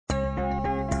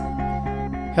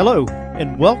Hello,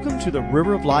 and welcome to the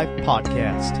River of Life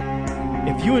podcast.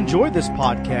 If you enjoyed this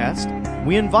podcast,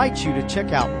 we invite you to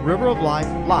check out River of Life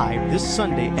live this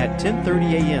Sunday at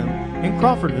 10:30 a.m. in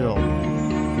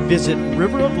Crawfordville. Visit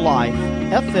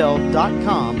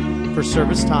riveroflifefl.com for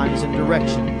service times and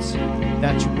directions.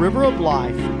 That's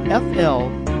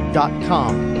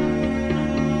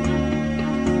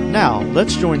riveroflifefl.com. Now,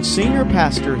 let's join Senior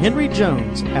Pastor Henry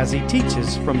Jones as he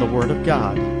teaches from the Word of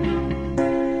God.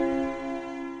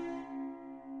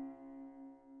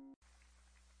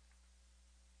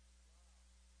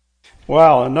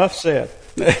 Wow, enough said.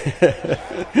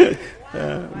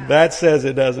 That says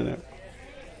it, doesn't it?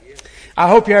 I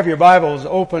hope you have your Bibles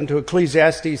open to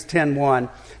Ecclesiastes 10:1.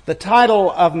 The title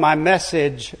of my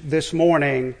message this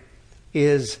morning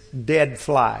is Dead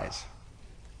Flies.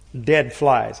 Dead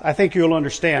flies. I think you'll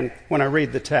understand when I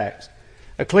read the text.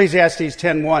 Ecclesiastes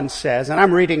 10:1 says, and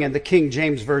I'm reading in the King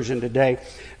James Version today,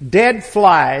 dead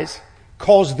flies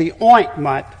cause the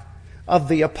ointment of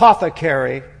the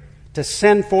apothecary to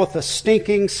send forth a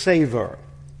stinking savor.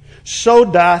 So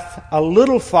doth a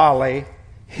little folly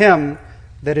him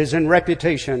that is in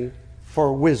reputation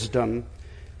for wisdom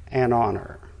and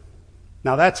honor.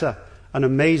 Now that's an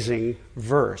amazing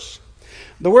verse.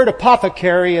 The word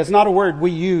apothecary is not a word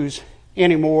we use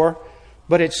anymore,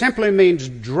 but it simply means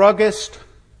druggist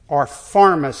or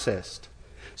pharmacist.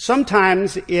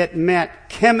 Sometimes it meant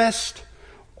chemist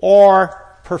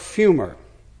or perfumer.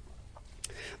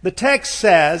 The text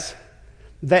says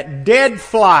that dead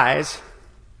flies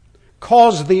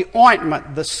cause the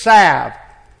ointment, the salve,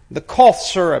 the cough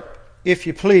syrup, if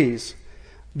you please,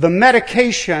 the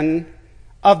medication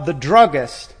of the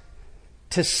druggist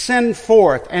to send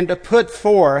forth and to put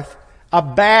forth a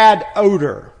bad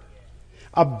odor,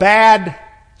 a bad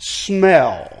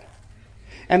smell.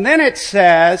 And then it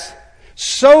says,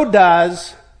 so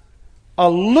does a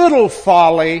little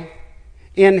folly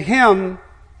in him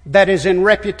that is in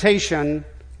reputation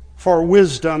for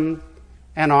wisdom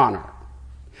and honor.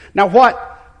 Now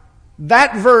what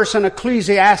that verse in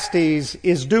Ecclesiastes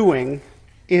is doing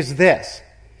is this.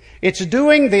 It's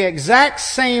doing the exact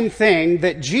same thing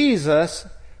that Jesus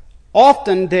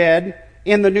often did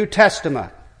in the New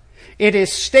Testament. It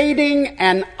is stating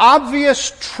an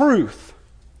obvious truth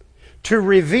to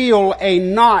reveal a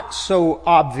not so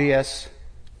obvious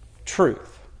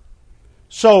truth.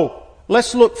 So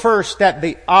let's look first at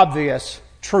the obvious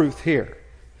truth here.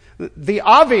 The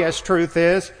obvious truth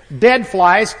is dead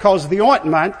flies cause the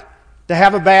ointment to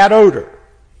have a bad odor.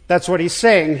 That's what he's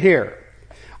saying here.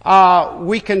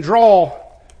 We can draw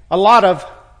a lot of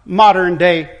modern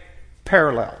day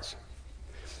parallels.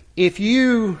 If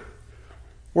you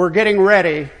were getting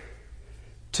ready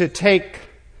to take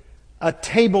a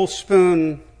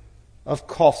tablespoon of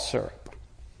cough syrup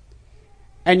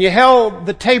and you held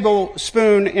the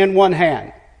tablespoon in one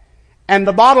hand and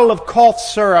the bottle of cough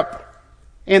syrup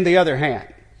in the other hand.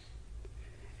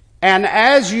 And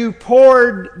as you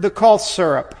poured the cough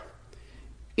syrup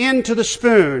into the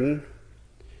spoon,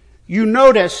 you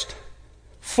noticed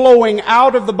flowing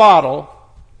out of the bottle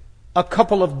a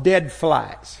couple of dead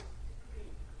flies.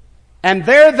 And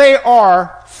there they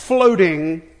are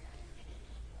floating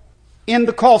in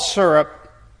the cough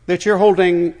syrup that you're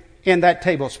holding in that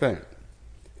tablespoon.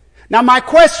 Now my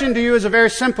question to you is a very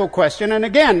simple question, and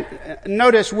again,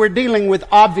 notice we're dealing with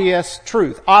obvious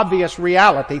truth, obvious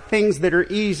reality, things that are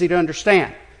easy to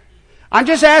understand. I'm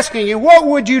just asking you, what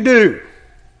would you do?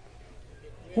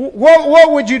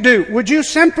 What would you do? Would you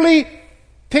simply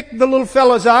pick the little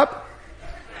fellas up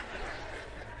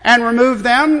and remove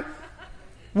them?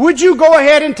 Would you go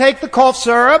ahead and take the cough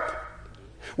syrup?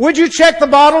 Would you check the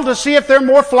bottle to see if there are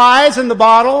more flies in the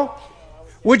bottle?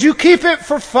 Would you keep it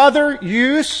for further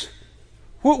use?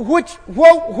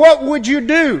 What would you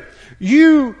do?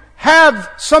 You have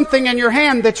something in your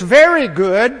hand that's very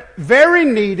good, very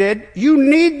needed. You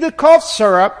need the cough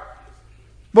syrup.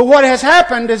 But what has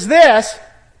happened is this.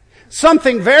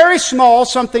 Something very small,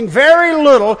 something very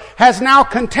little has now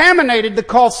contaminated the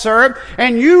cough syrup,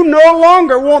 and you no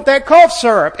longer want that cough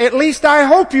syrup. At least I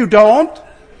hope you don't.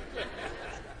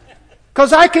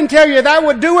 Because I can tell you that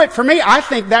would do it for me. I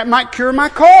think that might cure my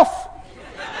cough.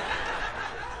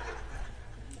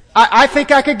 I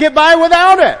think I could get by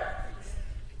without it.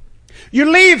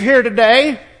 You leave here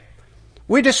today.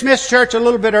 We dismiss church a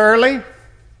little bit early.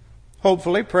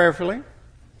 Hopefully, prayerfully.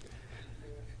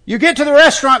 You get to the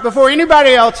restaurant before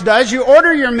anybody else does. You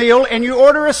order your meal and you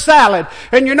order a salad.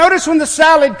 And you notice when the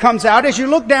salad comes out, as you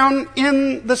look down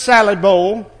in the salad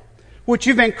bowl, which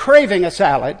you've been craving a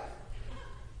salad,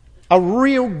 a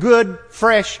real good,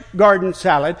 fresh garden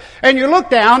salad, and you look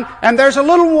down and there's a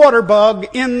little water bug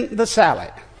in the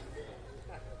salad.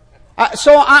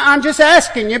 So I'm just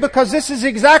asking you, because this is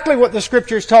exactly what the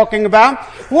Scripture is talking about.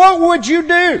 What would you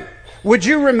do? Would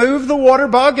you remove the water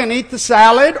bug and eat the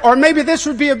salad? Or maybe this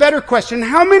would be a better question.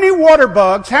 How many water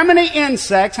bugs, how many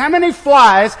insects, how many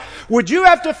flies would you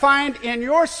have to find in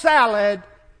your salad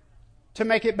to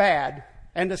make it bad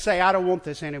and to say, I don't want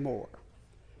this anymore?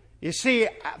 You see,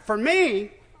 for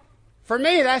me,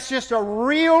 that's just a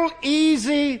real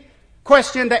easy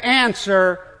question to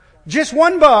answer. Just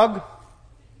one bug,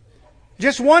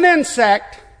 just one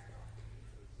insect,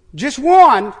 just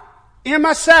one in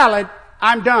my salad,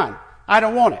 I'm done. I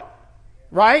don't want it.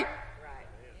 Right?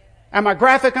 Am I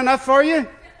graphic enough for you?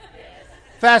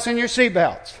 Fasten your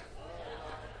seatbelts.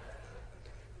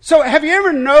 So have you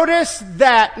ever noticed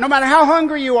that no matter how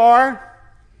hungry you are,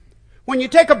 when you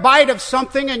take a bite of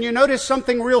something and you notice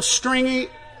something real stringy,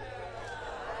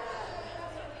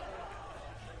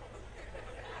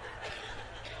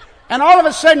 and all of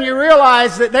a sudden you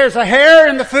realize that there's a hair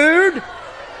in the food?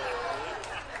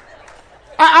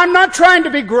 I'm not trying to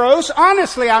be gross.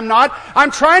 Honestly, I'm not. I'm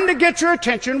trying to get your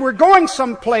attention. We're going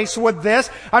someplace with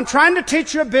this. I'm trying to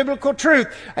teach you a biblical truth.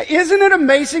 Isn't it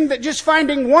amazing that just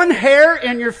finding one hair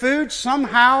in your food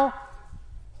somehow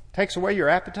takes away your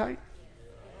appetite?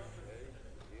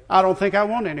 I don't think I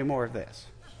want any more of this.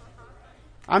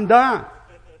 I'm done.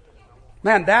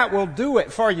 Man, that will do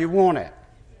it for you, won't it?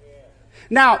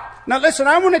 Now listen,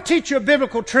 I want to teach you a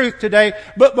biblical truth today,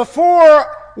 but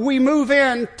before we move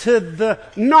into the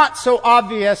not so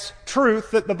obvious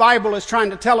truth that the Bible is trying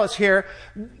to tell us here,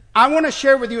 I want to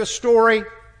share with you a story,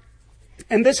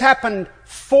 and this happened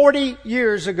 40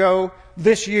 years ago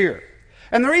this year.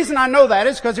 And the reason I know that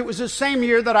is because it was the same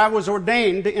year that I was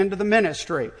ordained into the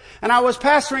ministry. And I was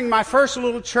pastoring my first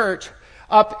little church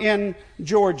up in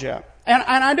Georgia. And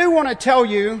I do want to tell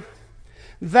you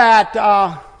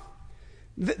that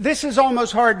this is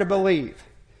almost hard to believe.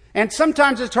 And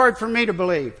sometimes it's hard for me to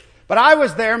believe. But I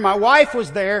was there, my wife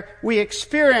was there, we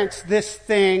experienced this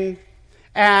thing,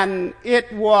 and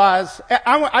it was,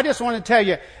 I just want to tell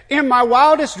you, in my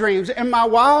wildest dreams, in my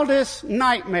wildest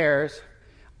nightmares,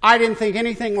 I didn't think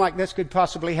anything like this could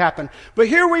possibly happen. But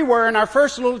here we were in our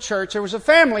first little church. There was a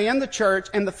family in the church,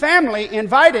 and the family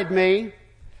invited me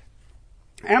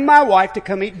and my wife to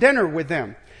come eat dinner with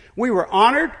them. We were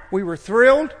honored, we were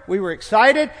thrilled, we were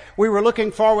excited, we were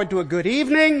looking forward to a good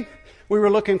evening, we were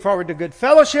looking forward to good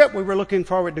fellowship, we were looking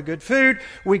forward to good food.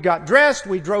 We got dressed,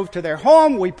 we drove to their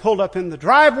home, we pulled up in the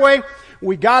driveway,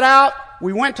 we got out,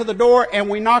 we went to the door, and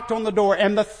we knocked on the door.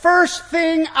 And the first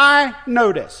thing I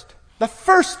noticed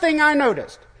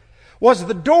was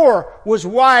the door was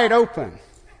wide open.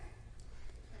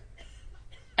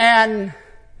 And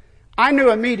I knew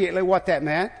immediately what that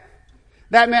meant.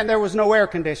 That meant there was no air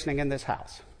conditioning in this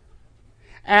house.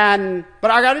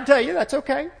 But I got to tell you, that's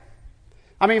okay.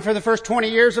 I mean, for the first 20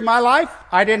 years of my life,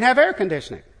 I didn't have air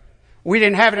conditioning. We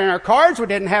didn't have it in our cars. We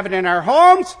didn't have it in our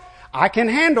homes. I can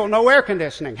handle no air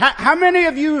conditioning. How many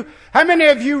of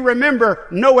you remember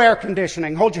no air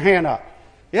conditioning? Hold your hand up.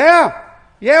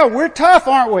 Yeah, we're tough,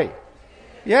 aren't we?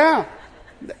 Yeah.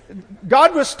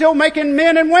 God was still making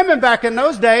men and women back in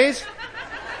those days.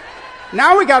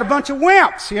 Now we got a bunch of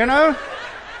wimps, you know.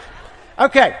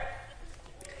 Okay.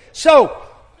 So,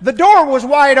 the door was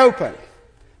wide open.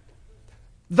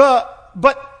 But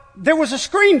there was a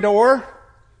screen door,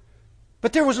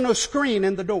 but there was no screen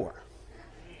in the door.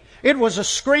 It was a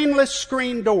screenless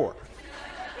screen door.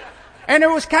 And it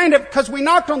was kind of, because we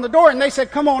knocked on the door and they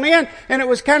said, come on in, and it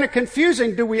was kind of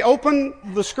confusing. Do we open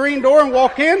the screen door and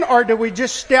walk in, or do we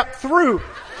just step through?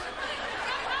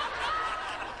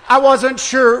 I wasn't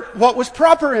sure what was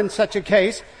proper in such a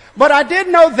case, but I did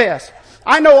know this.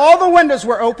 I know all the windows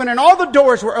were open and all the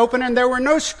doors were open and there were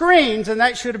no screens, and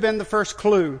that should have been the first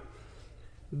clue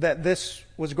that this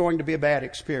was going to be a bad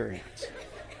experience.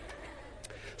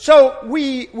 So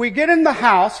we get in the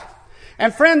house,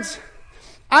 and friends,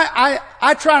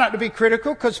 I try not to be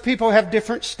critical because people have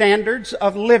different standards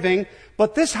of living,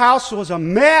 but this house was a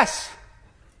mess.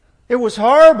 It was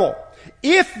horrible.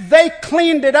 If they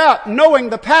cleaned it up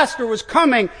knowing the pastor was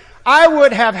coming, I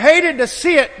would have hated to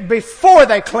see it before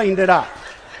they cleaned it up.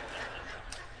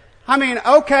 I mean,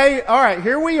 okay, all right,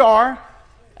 here we are,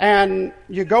 and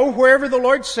you go wherever the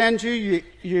Lord sends you,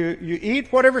 you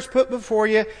eat whatever's put before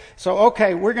you. So,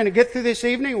 okay, we're going to get through this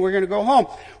evening, we're going to go home.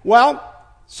 Well,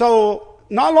 so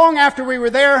not long after we were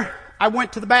there, I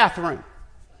went to the bathroom.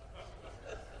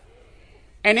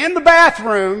 And in the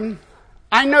bathroom,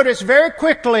 I noticed very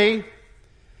quickly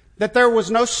that there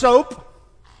was no soap,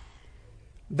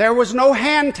 there was no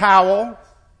hand towel,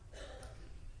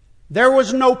 there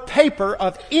was no paper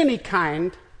of any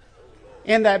kind,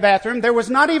 in that bathroom. There was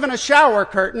not even a shower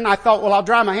curtain. I thought, well, I'll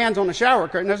dry my hands on the shower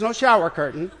curtain. There's no shower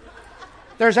curtain.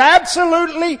 There's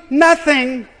absolutely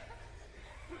nothing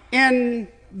in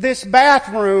this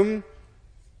bathroom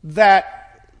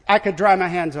that I could dry my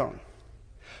hands on.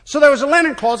 So there was a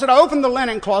linen closet. I opened the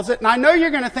linen closet, and I know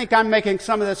you're going to think I'm making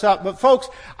some of this up, but folks,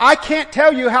 I can't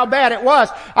tell you how bad it was.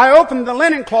 I opened the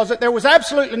linen closet. There was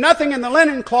absolutely nothing in the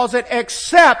linen closet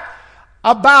except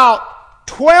about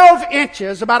 12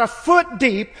 inches, about a foot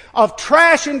deep of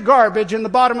trash and garbage in the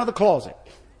bottom of the closet.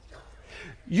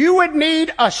 You would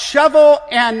need a shovel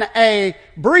and a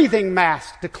breathing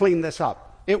mask to clean this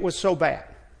up. It was so bad.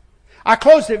 I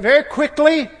closed it very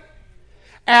quickly,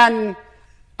 and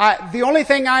the only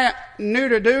thing I knew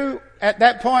to do at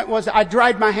that point was I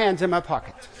dried my hands in my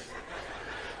pockets.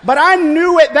 But I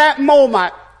knew at that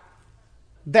moment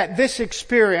that this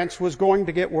experience was going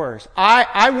to get worse.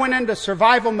 I went into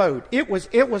survival mode. It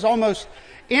was almost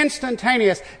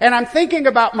instantaneous. And I'm thinking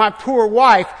about my poor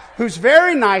wife, who's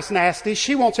very nice, nasty.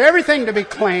 She wants everything to be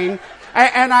clean.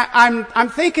 And I'm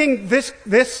thinking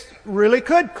this really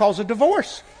could cause a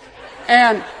divorce.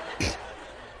 And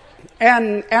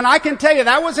I can tell you,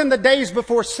 that was in the days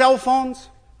before cell phones.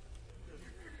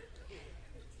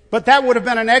 But that would have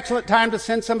been an excellent time to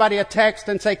send somebody a text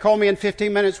and say, call me in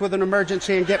 15 minutes with an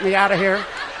emergency and get me out of here.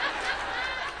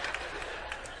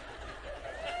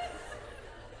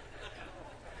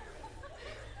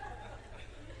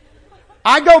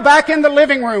 I go back in the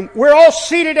living room. We're all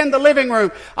seated in the living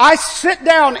room. I sit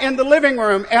down in the living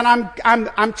room, and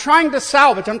I'm trying to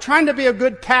salvage. I'm trying to be a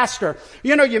good pastor.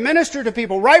 You know, you minister to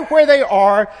people right where they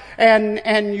are,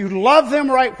 and you love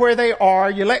them right where they are.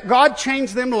 You let God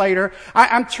change them later.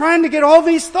 I'm trying to get all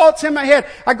these thoughts in my head.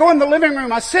 I go in the living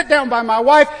room. I sit down by my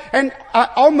wife, and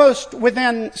almost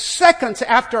within seconds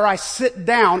after I sit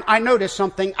down, I notice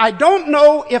something. I don't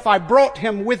know if I brought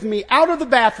him with me out of the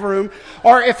bathroom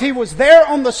or if he was there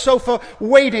on the sofa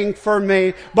waiting for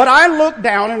me, but I looked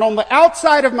down, and on the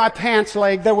outside of my pants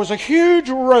leg there was a huge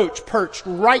roach perched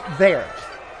right there.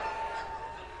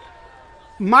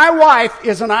 My wife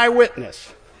is an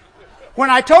eyewitness. When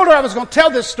I told her I was going to tell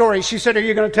this story, she said, are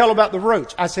you going to tell about the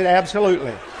roach? I said,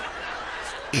 absolutely.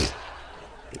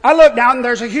 I looked down, and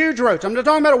there's a huge roach. I'm not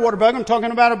talking about a water bug. I'm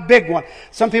talking about a big one.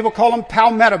 Some people call them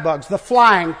palmetto bugs, the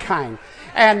flying kind.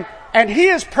 And he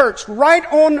is perched right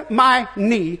on my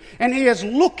knee, and he is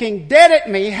looking dead at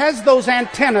me, has those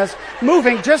antennas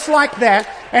moving just like that,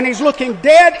 and he's looking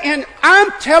dead, and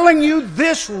I'm telling you,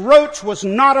 this roach was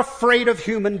not afraid of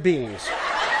human beings.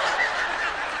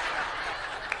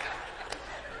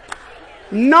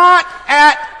 Not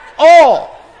at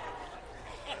all.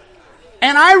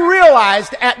 And I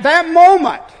realized at that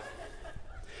moment,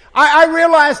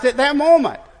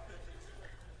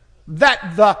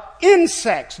 that the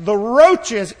insects, the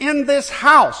roaches in this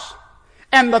house,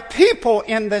 and the people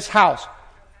in this house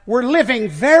were living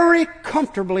very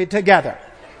comfortably together.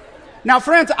 Now,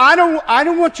 friends, I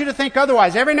don't want you to think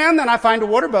otherwise. Every now and then I find a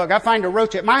water bug, I find a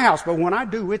roach at my house, but when I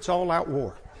do, it's all out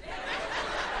war.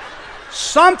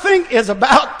 Something is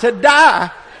about to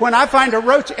die when I find a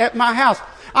roach at my house.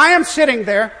 I am sitting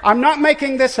there. I'm not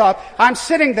making this up. I'm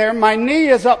sitting there. My knee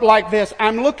is up like this.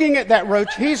 I'm looking at that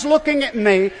roach. He's looking at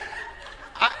me.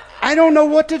 I don't know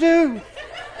what to do.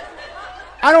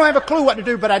 I don't have a clue what to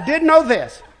do, but I did know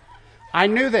this. I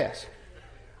knew this.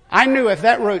 I knew if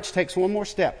that roach takes one more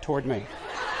step toward me,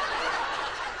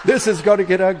 this is going to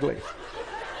get ugly.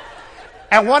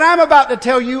 And what I'm about to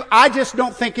tell you, I just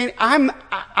don't think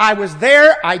I was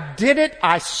there, I did it,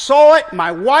 I saw it,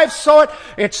 my wife saw it.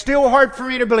 It's still hard for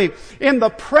me to believe. In the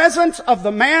presence of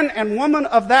the man and woman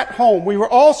of that home, we were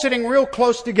all sitting real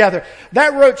close together.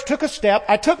 That roach took a step.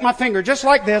 I took my finger just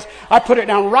like this. I put it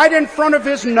down right in front of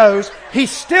his nose. He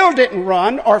still didn't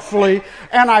run or flee,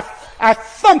 and I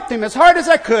thumped him as hard as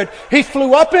I could. He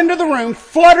flew up into the room,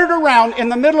 fluttered around in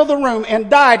the middle of the room, and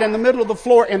died in the middle of the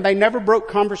floor, and they never broke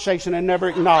conversation and never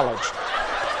acknowledged.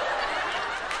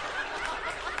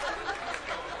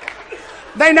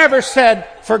 They never said,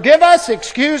 forgive us,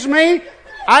 excuse me.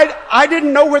 I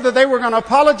didn't know whether they were going to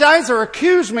apologize or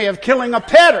accuse me of killing a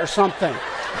pet or something.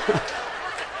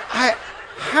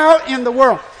 How in the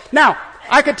world? Now,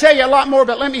 I could tell you a lot more,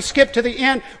 but let me skip to the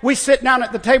end. We sit down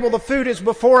at the table. The food is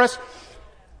before us.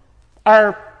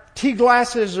 Our tea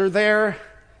glasses are there,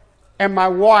 and my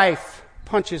wife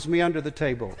punches me under the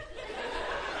table.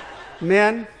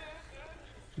 Men,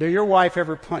 do your wife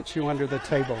ever punch you under the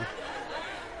table?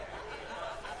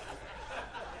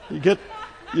 You get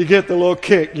the little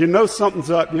kick. You know something's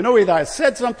up. You know either I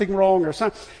said something wrong or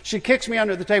something. She kicks me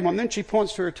under the table, and then she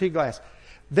points to her tea glass.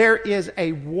 There is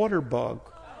a water bug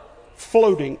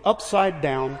floating upside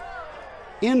down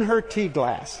in her tea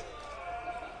glass.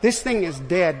 This thing is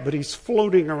dead, but he's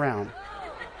floating around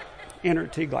in her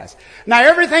tea glass. Now,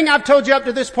 everything I've told you up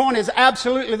to this point is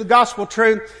absolutely the gospel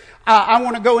truth. I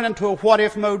want to go into a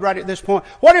what-if mode right at this point.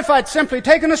 What if I'd simply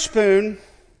taken a spoon,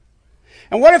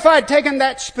 and what if I'd taken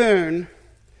that spoon,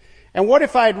 and what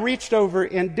if I'd reached over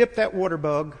and dipped that water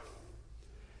bug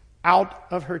out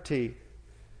of her tea,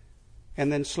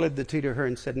 and then slid the tea to her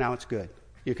and said, now it's good.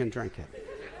 You can drink it.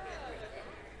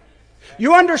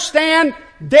 You understand,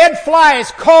 dead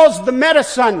flies cause the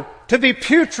medicine to be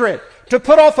putrid, to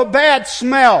put off a bad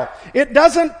smell. It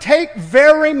doesn't take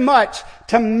very much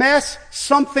to mess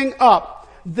something up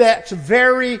that's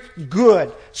very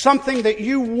good, something that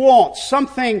you want,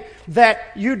 something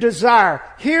that you desire.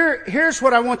 Here's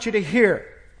what I want you to hear.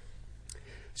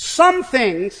 Some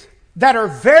things that are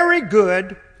very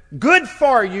good, good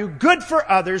for you, good for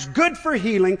others, good for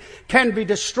healing, can be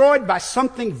destroyed by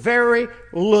something very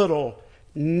little.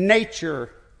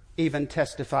 Nature even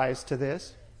testifies to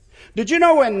this. Did you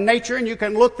know in nature, and you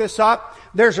can look this up,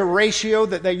 there's a ratio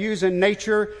that they use in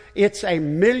nature. It's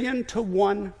 1,000,000 to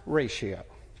 1 ratio.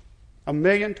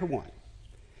 1,000,000 to 1.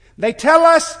 They tell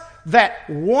us that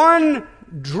 1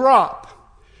 drop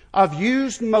of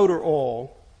used motor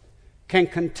oil can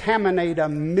contaminate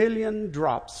 1,000,000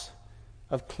 drops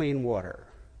of clean water.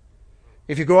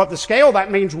 If you go up the scale, that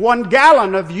means 1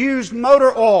 gallon of used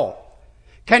motor oil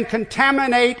can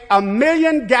contaminate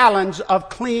 1,000,000 gallons of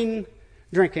clean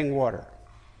drinking water.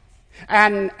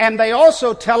 And they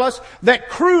also tell us that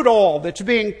crude oil that's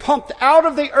being pumped out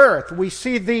of the earth, we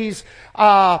see these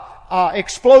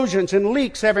explosions and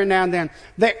leaks every now and then,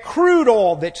 that crude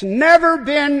oil that's never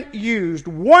been used,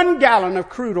 1 gallon of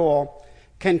crude oil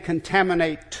can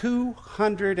contaminate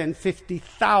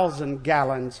 250,000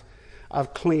 gallons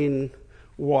of clean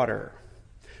water.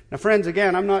 Now, friends,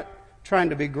 again, I'm not trying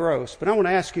to be gross, but I want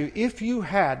to ask you, if you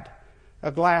had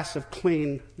a glass of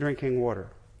clean drinking water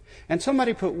and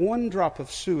somebody put 1 drop of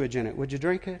sewage in it, would you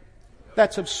drink it?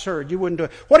 That's absurd. You wouldn't do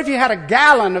it. What if you had a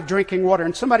gallon of drinking water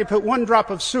and somebody put 1 drop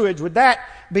of sewage? Would that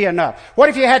be enough? What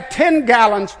if you had 10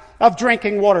 gallons of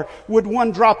drinking water? Would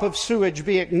 1 drop of sewage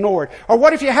be ignored? Or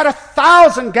what if you had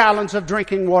 1,000 gallons of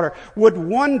drinking water? Would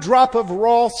 1 drop of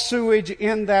raw sewage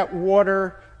in that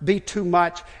water be too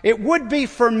much? It would be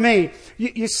for me.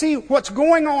 You see, what's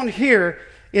going on here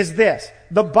is this.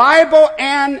 The Bible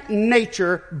and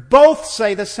nature both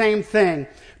say the same thing.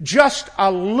 Just a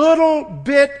little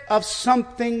bit of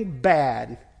something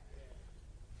bad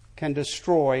can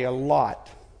destroy a lot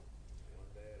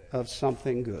of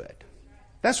something good.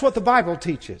 That's what the Bible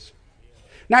teaches.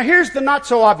 Now here's the not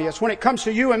so obvious when it comes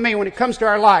to you and me, when it comes to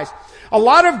our lives. A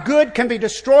lot of good can be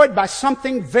destroyed by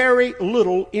something very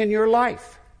little in your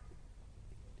life.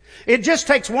 It just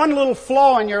takes 1 little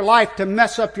flaw in your life to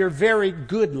mess up your very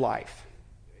good life.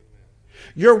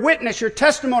 Your witness, your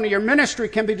testimony, your ministry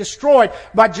can be destroyed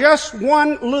by just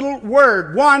 1 little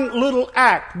word, 1 little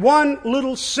act, 1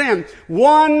 little sin,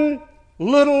 1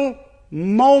 little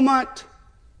moment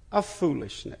of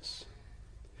foolishness.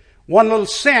 1 little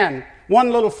sin,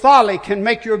 1 little folly can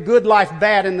make your good life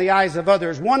bad in the eyes of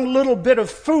others. 1 little bit of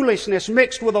foolishness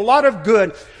mixed with a lot of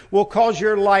good will cause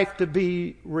your life to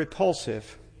be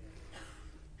repulsive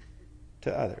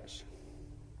to others.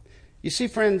 You see,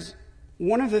 friends,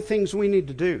 one of the things we need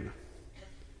to do,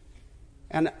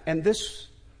 and this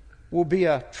will be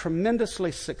a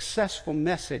tremendously successful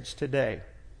message today,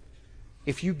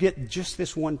 if you get just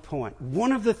this one point.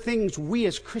 One of the things we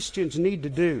as Christians need to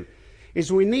do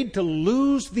is we need to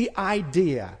lose the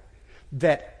idea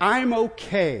that I'm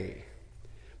okay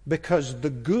because the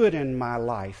good in my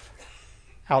life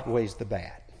outweighs the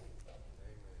bad.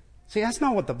 See, that's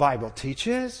not what the Bible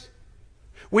teaches.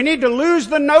 We need to lose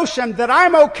the notion that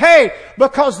I'm okay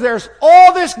because there's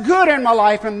all this good in my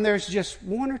life and there's just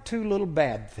 1 or 2 little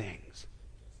bad things.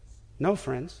 No,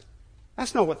 friends.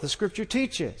 That's not what the Scripture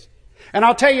teaches. And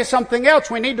I'll tell you something else.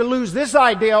 We need to lose this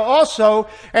idea also,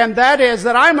 and that is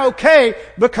that I'm okay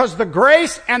because the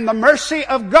grace and the mercy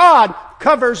of God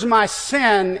covers my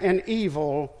sin and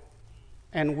evil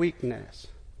and weakness.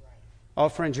 Oh,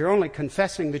 friends, you're only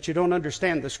confessing that you don't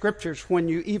understand the Scriptures when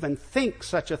you even think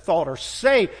such a thought or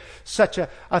say such a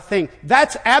thing.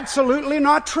 That's absolutely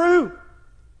not true.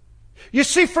 You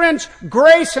see, friends,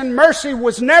 grace and mercy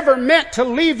was never meant to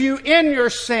leave you in your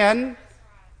sin.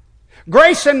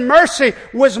 Grace and mercy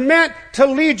was meant to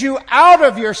lead you out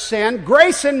of your sin.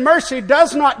 Grace and mercy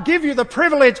does not give you the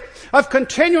privilege of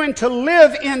continuing to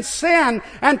live in sin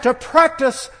and to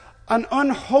practice an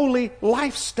unholy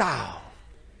lifestyle.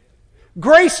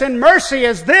 Grace and mercy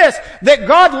is this, that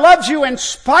God loves you in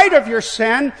spite of your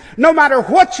sin, no matter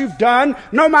what you've done,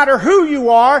 no matter who you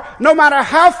are, no matter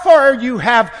how far you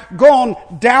have gone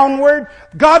downward.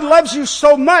 God loves you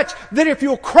so much that if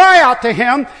you'll cry out to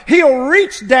Him, He'll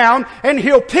reach down and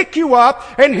He'll pick you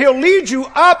up and He'll lead you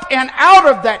up and out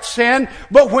of that sin.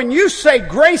 But when you say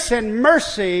grace and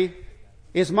mercy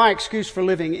is my excuse for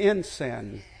living in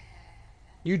sin,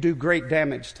 you do great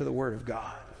damage to the Word of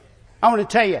God. I want to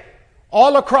tell you,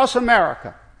 all across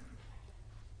America,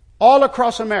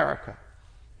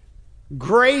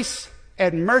 grace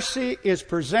and mercy is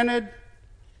presented,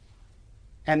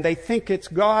 and they think it's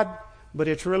God, but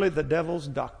it's really the devil's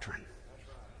doctrine.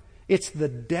 It's the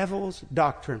devil's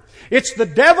doctrine. It's the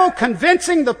devil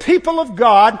convincing the people of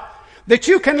God that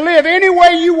you can live any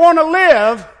way you want to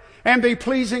live and be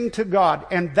pleasing to God.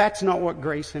 And that's not what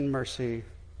grace and mercy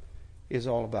is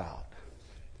all about.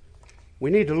 We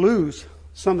need to lose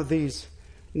some of these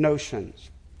notions.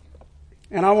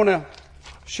 And I want to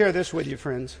share this with you,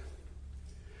 friends.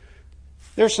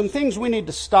 There's some things we need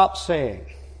to stop saying.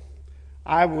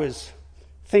 I was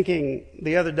thinking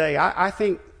the other day, I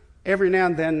think every now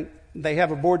and then they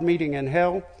have a board meeting in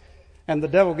hell, and the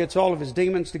devil gets all of his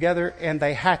demons together, and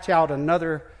they hatch out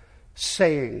another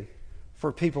saying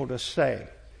for people to say.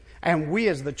 And we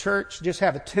as the church just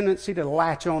have a tendency to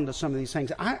latch on to some of these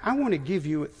things. I want to give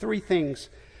you 3 things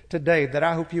today that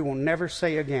I hope you will never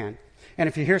say again. And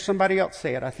if you hear somebody else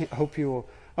say it, I hope you will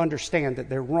understand that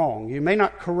they're wrong. You may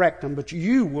not correct them, but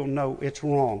you will know it's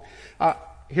wrong.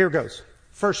 Here goes.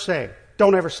 First saying,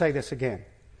 don't ever say this again.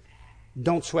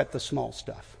 Don't sweat the small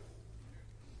stuff.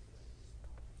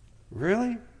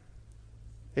 Really?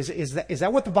 Is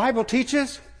that what the Bible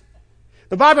teaches?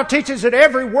 The Bible teaches that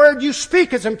every word you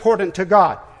speak is important to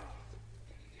God.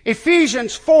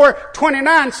 Ephesians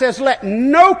 4:29 says, let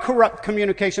no corrupt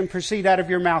communication proceed out of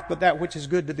your mouth, but that which is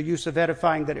good to the use of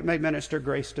edifying, that it may minister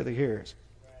grace to the hearers.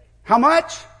 How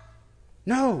much?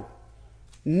 No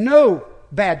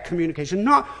bad communication,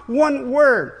 not one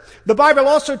word. The Bible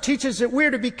also teaches that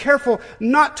we're to be careful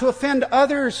not to offend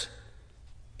others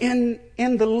in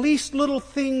the least little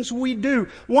things we do.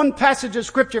 One passage of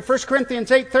Scripture, 1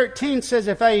 Corinthians 8:13 says,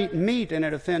 if I eat meat and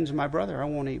it offends my brother, I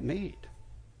won't eat meat.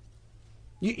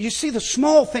 You see, the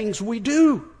small things we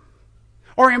do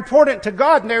are important to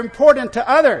God and they're important to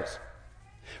others.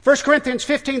 1 Corinthians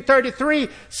 15:33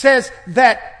 says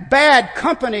that bad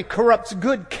company corrupts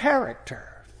good character.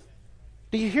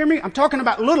 Do you hear me? I'm talking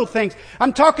about little things.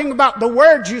 I'm talking about the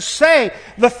words you say,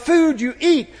 the food you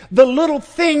eat, the little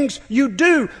things you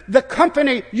do, the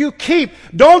company you keep.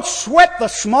 Don't sweat the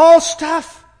small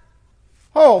stuff.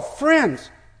 Oh,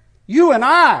 friends, you and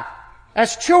I,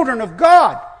 as children of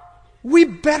God, we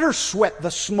better sweat the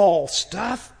small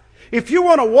stuff. If you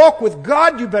want to walk with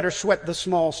God, you better sweat the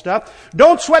small stuff.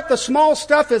 Don't sweat the small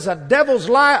stuff is a devil's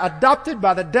lie adopted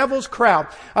by the devil's crowd.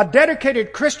 A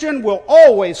dedicated Christian will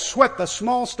always sweat the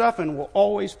small stuff and will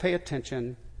always pay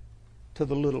attention to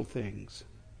the little things.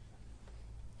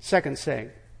 Second saying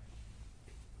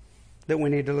that we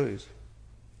need to lose.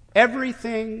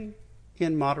 Everything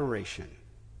in moderation.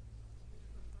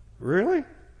 Really?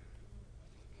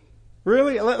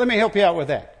 Really? Let me help you out with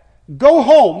that. Go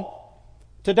home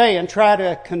today and try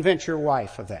to convince your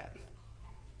wife of that.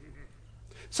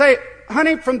 Say,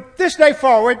 honey, from this day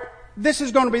forward, this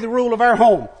is going to be the rule of our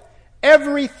home.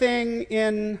 Everything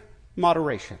in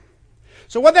moderation.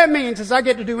 So what that means is I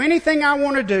get to do anything I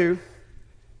want to do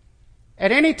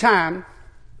at any time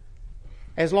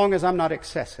as long as I'm not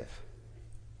excessive.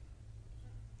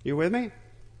 You with me?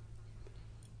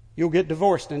 You'll get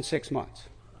divorced in 6 months.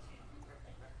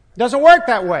 Doesn't work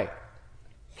that way.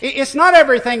 It's not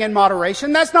everything in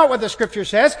moderation. That's not what the Scripture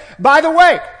says. By the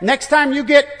way, next time you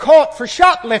get caught for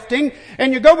shoplifting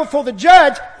and you go before the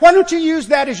judge, why don't you use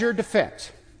that as your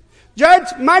defense? Judge,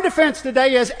 my defense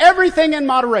today is everything in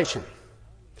moderation.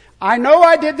 I know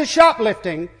I did the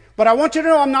shoplifting, but I want you to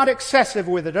know I'm not excessive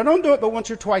with it. I don't do it but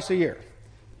once or twice a year.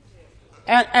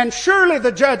 And surely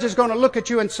the judge is going to look at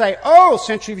you and say, oh,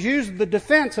 since you've used the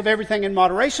defense of everything in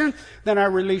moderation, then I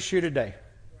release you today.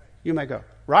 You may go.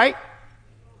 Right?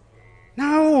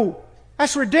 No.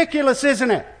 That's ridiculous, isn't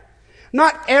it?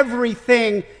 Not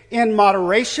everything in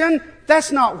moderation.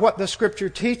 That's not what the Scripture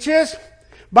teaches.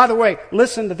 By the way,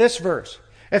 listen to this verse.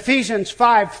 Ephesians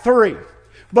 5:3.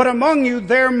 But among you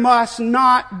there must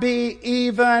not be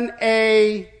even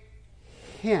a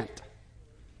hint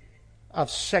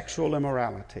of sexual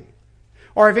immorality,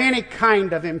 or of any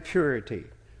kind of impurity,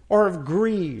 or of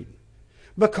greed,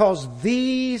 because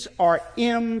these are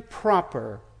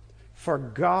improper for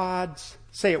God's,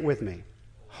 say it with me,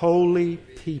 holy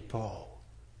people.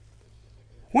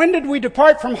 When did we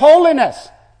depart from holiness?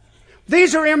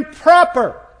 These are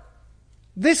improper.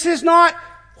 This is not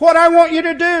what I want you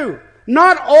to do.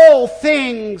 Not all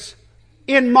things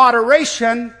in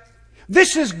moderation.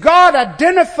 This is God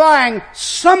identifying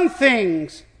some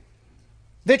things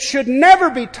that should never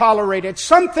be tolerated,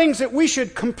 some things that we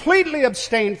should completely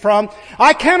abstain from.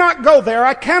 I cannot go there.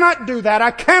 I cannot do that.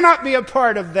 I cannot be a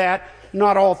part of that.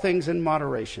 Not all things in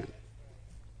moderation.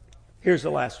 Here's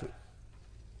the last one.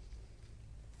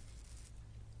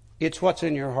 It's what's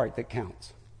in your heart that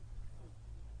counts.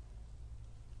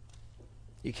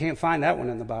 You can't find that one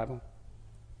in the Bible.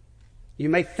 You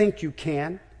may think you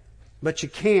can, but you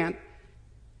can't.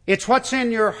 It's what's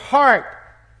in your heart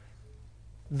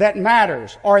that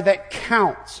matters or that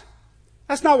counts.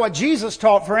 That's not what Jesus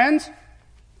taught, friends.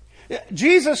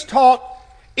 Jesus taught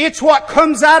it's what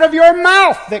comes out of your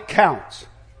mouth that counts.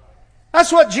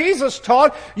 That's what Jesus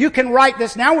taught. You can write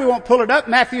this down. We won't pull it up.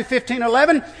 Matthew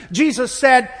 15:11. Jesus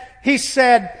said, He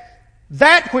said,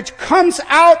 that which comes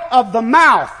out of the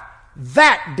mouth,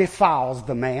 that defiles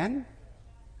the man.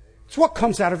 It's what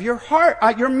comes out of your heart,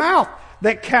 your mouth,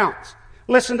 that counts.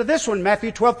 Listen to this one,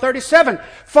 Matthew 12:37.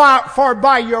 For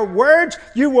by your words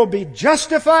you will be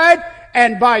justified,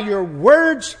 and by your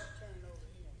words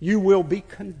you will be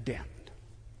condemned.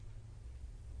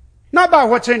 Not by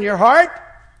what's in your heart.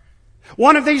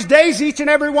 One of these days, each and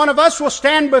every one of us will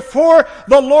stand before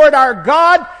the Lord our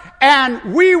God,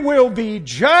 and we will be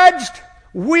judged,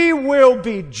 we will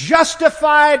be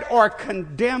justified or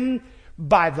condemned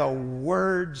by the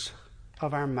words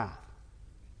of our mouth.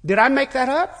 Did I make that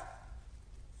up?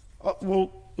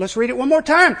 Well, let's read it one more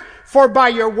time. For by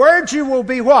your words you will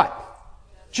be what?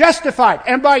 Justified.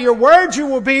 And by your words you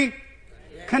will be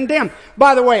condemned.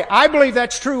 By the way, I believe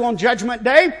that's true on Judgment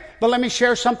Day, but let me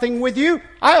share something with you.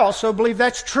 I also believe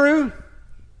that's true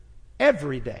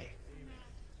every day.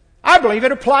 I believe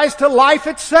it applies to life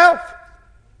itself.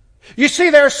 You see,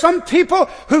 there are some people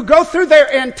who go through their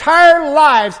entire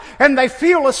lives and they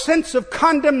feel a sense of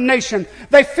condemnation.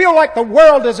 They feel like the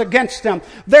world is against them.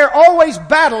 They're always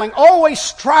battling, always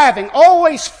striving,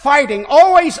 always fighting,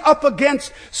 always up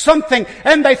against something.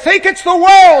 And they think it's the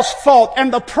world's fault.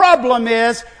 And the problem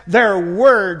is their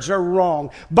words are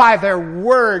wrong. By their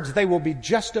words they will be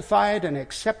justified and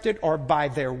accepted, or by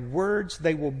their words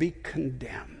they will be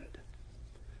condemned.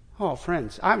 Oh,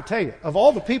 friends, I'm telling you, of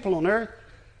all the people on earth,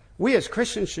 we as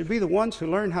Christians should be the ones who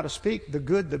learn how to speak the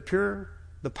good, the pure,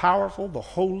 the powerful, the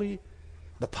holy,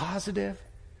 the positive.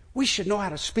 We should know how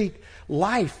to speak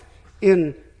life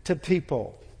into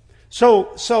people.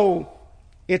 So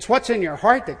it's what's in your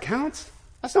heart that counts.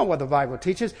 That's not what the Bible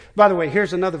teaches. By the way,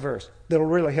 here's another verse that'll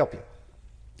really help you.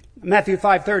 Matthew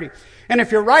 5:30. And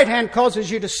if your right hand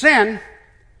causes you to sin,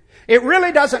 it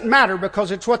really doesn't matter, because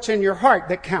it's what's in your heart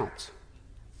that counts.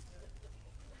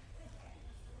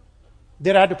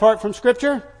 Did I depart from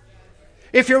Scripture?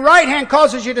 If your right hand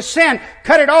causes you to sin,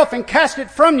 cut it off and cast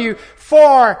it from you,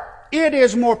 for it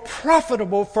is more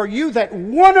profitable for you that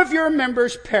one of your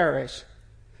members perish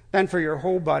than for your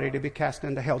whole body to be cast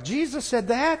into hell. Jesus said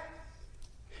that.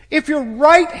 If your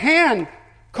right hand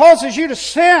causes you to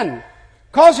sin,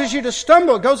 causes you to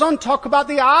stumble, it goes on to talk about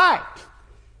the eye.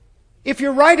 If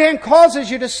your right hand causes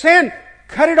you to sin,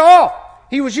 cut it off.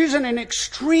 He was using an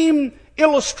extreme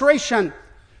illustration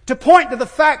to point to the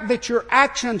fact that your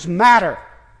actions matter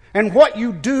and what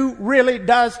you do really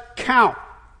does count.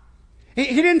 He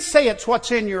didn't say it's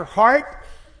what's in your heart.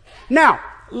 Now,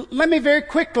 let me very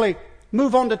quickly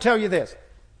move on to tell you this.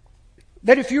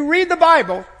 That if you read the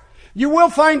Bible, you will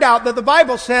find out that the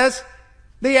Bible says,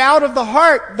 out of the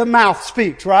heart the mouth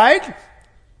speaks, right?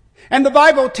 And the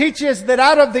Bible teaches that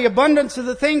out of the abundance of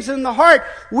the things in the heart,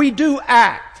 we do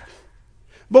act.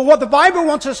 But what the Bible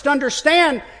wants us to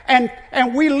understand, and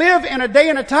we live in a day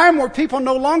and a time where people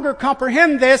no longer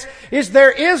comprehend this, is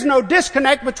there is no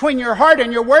disconnect between your heart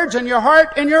and your words and your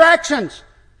heart and your actions.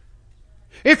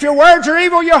 If your words are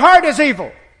evil, your heart is evil.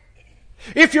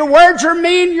 If your words are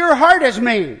mean, your heart is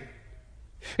mean.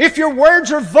 If your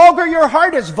words are vulgar, your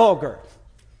heart is vulgar.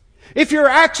 If your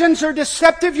actions are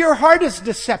deceptive, your heart is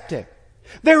deceptive.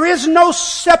 There is no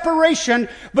separation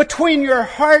between your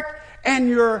heart and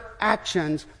your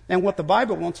actions. And what the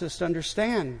Bible wants us to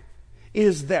understand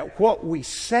is that what we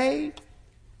say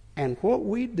and what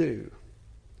we do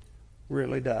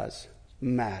really does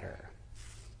matter.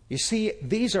 You see,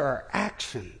 these are our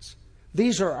actions.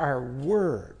 These are our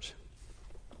words.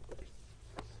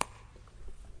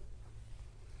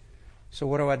 So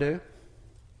what do?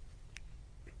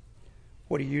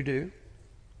 What do you do?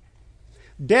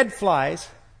 Dead flies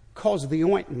cause the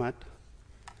ointment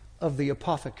of the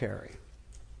apothecary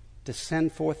to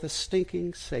send forth a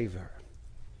stinking savor.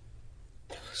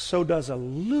 so does a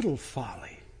little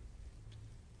folly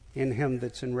in him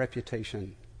that's in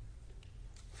reputation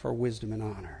for wisdom and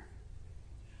honor.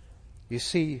 You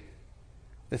see,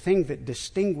 the thing that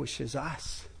distinguishes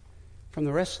us from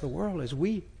the rest of the world is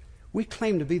we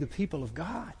claim to be the people of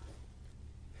God.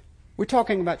 We're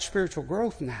talking about spiritual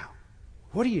growth now.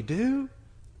 What do?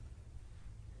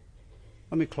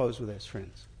 Let me close with this,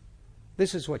 friends.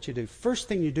 This is what you do. First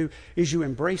thing you do is you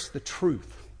embrace the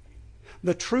truth.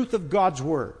 The truth of God's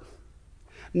Word.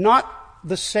 Not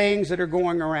the sayings that are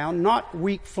going around, not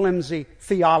weak, flimsy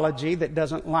theology that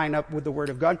doesn't line up with the Word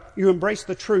of God. You embrace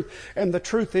the truth. And the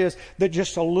truth is that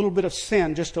just a little bit of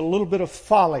sin, just a little bit of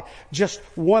folly, just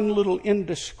one little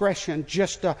indiscretion,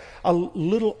 just a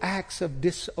little acts of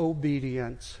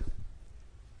disobedience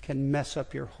can mess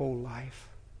up your whole life.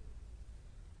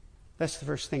 That's the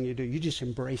first thing you do. You just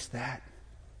embrace that.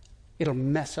 It'll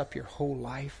mess up your whole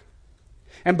life.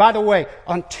 And by the way,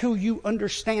 until you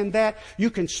understand that, you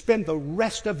can spend the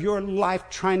rest of your life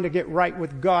trying to get right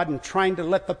with God and trying to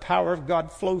let the power of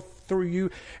God flow through you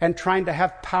and trying to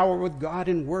have power with God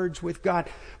and words with God.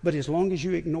 But as long as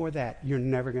you ignore that, you're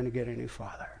never going to get any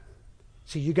farther.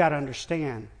 See, you got to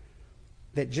understand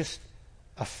that just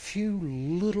a few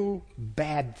little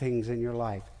bad things in your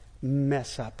life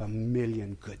mess up a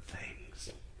million good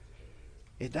things.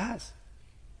 It does.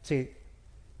 See,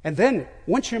 and then,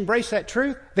 once you embrace that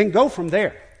truth, then go from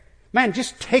there. Man,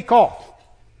 just take off.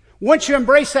 Once you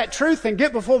embrace that truth and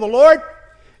get before the Lord,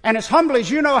 and as humbly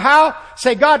as you know how,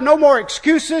 say, God, no more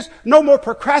excuses, no more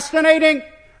procrastinating,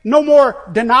 no more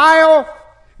denial.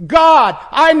 God,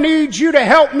 I need you to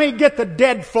help me get the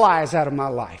dead flies out of my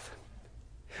life.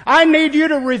 I need you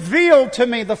to reveal to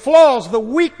me the flaws, the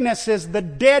weaknesses, the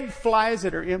dead flies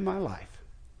that are in my life.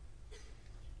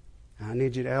 I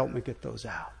need you to help me get those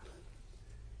out.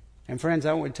 And friends,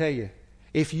 I want to tell you,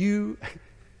 if you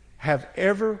have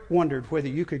ever wondered whether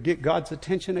you could get God's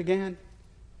attention again,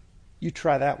 you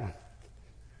try that one.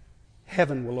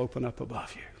 Heaven will open up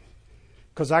above you.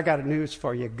 Because I got news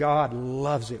for you. God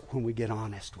loves it when we get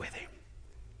honest with Him.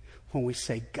 When we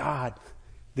say, God,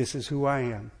 this is who I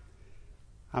am.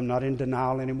 I'm not in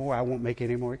denial anymore. I won't make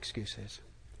any more excuses.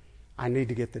 I need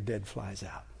to get the dead flies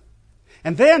out.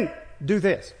 And then do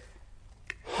this.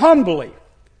 Humbly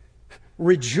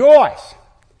rejoice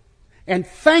and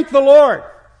thank the Lord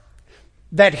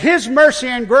that His mercy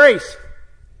and grace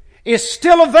is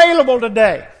still available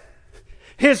today.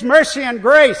 His mercy and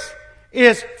grace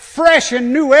is fresh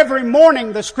and new every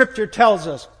morning, the Scripture tells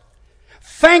us.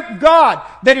 Thank God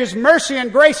that His mercy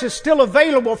and grace is still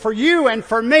available for you and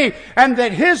for me, and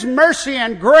that His mercy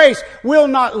and grace will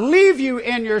not leave you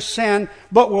in your sin,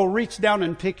 but will reach down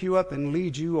and pick you up and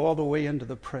lead you all the way into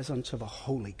the presence of a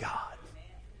holy God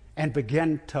and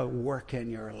begin to work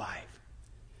in your life.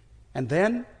 And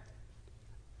then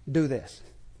do this.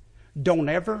 Don't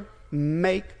ever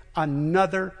make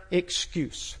another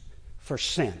excuse for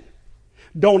sin.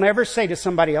 Don't ever say to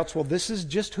somebody else, well, this is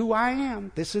just who I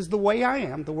am. This is the way I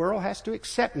am. The world has to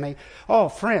accept me. Oh,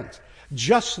 friends,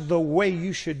 just the way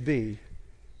you should be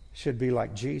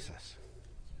like Jesus.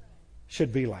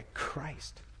 Should be like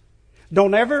Christ.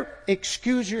 Don't ever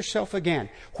excuse yourself again.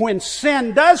 When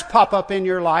sin does pop up in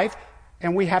your life,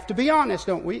 and we have to be honest,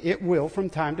 don't we? It will from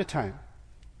time to time.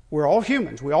 We're all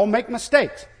humans. We all make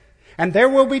mistakes. And there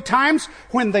will be times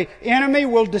when the enemy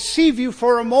will deceive you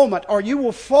for a moment, or you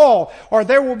will fall, or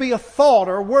there will be a thought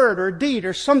or word or deed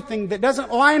or something that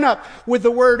doesn't line up with the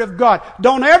Word of God.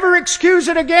 Don't ever excuse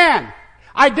it again.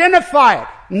 Identify it.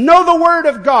 Know the Word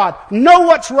of God. Know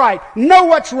what's right. Know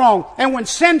what's wrong. And when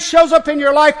sin shows up in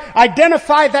your life,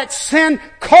 identify that sin.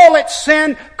 Call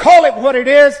it what it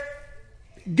is.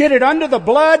 Get it under the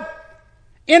blood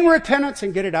in repentance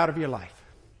and get it out of your life.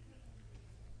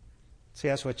 See,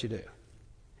 that's what you do.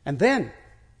 And then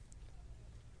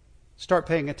start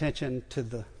paying attention to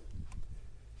the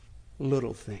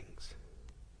little things,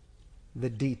 the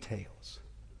details,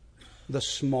 the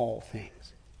small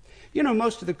things. You know,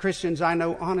 most of the Christians I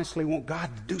know honestly want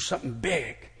God to do something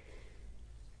big.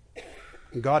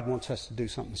 And God wants us to do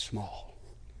something small.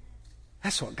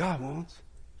 That's what God wants.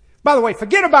 By the way,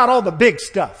 forget about all the big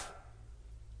stuff.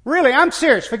 Really, I'm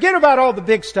serious. Forget about all the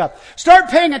big stuff. Start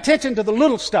paying attention to the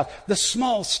little stuff, the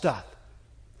small stuff.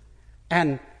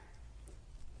 And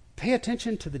pay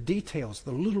attention to the details,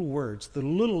 the little words, the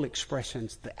little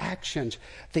expressions, the actions,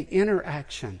 the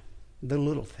interaction, the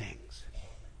little things.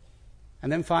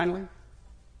 And then finally,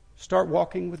 start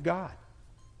walking with God.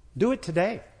 Do it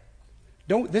today.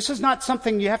 This is not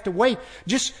something you have to wait.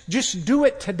 Just do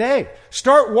it today.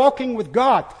 Start walking with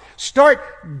God.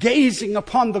 Start gazing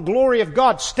upon the glory of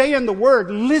God. Stay in the Word.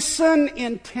 Listen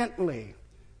intently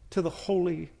to the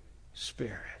Holy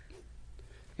Spirit.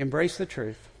 Embrace the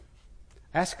truth.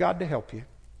 Ask God to help you.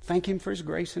 Thank Him for His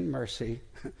grace and mercy.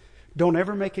 Don't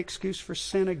ever make excuse for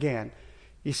sin again.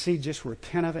 You see, just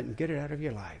repent of it and get it out of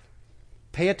your life.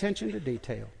 Pay attention to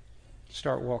detail.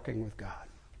 Start walking with God.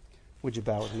 Would you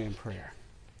bow with me in prayer?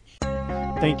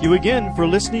 Thank you again for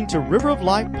listening to River of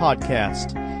Life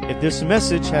Podcast. If this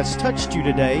message has touched you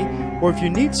today, or if you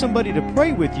need somebody to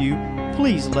pray with you,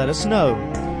 please let us know.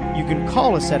 You can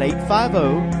call us at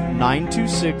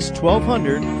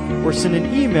 850-926-1200 or send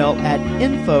an email at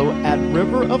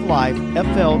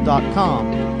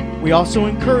info@riveroflifefl.com. We also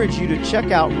encourage you to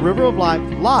check out River of Life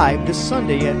live this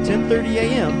Sunday at 10:30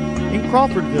 a.m. in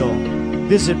Crawfordville.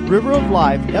 Visit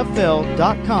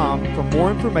riveroflifefl.com for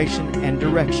more information and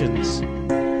directions.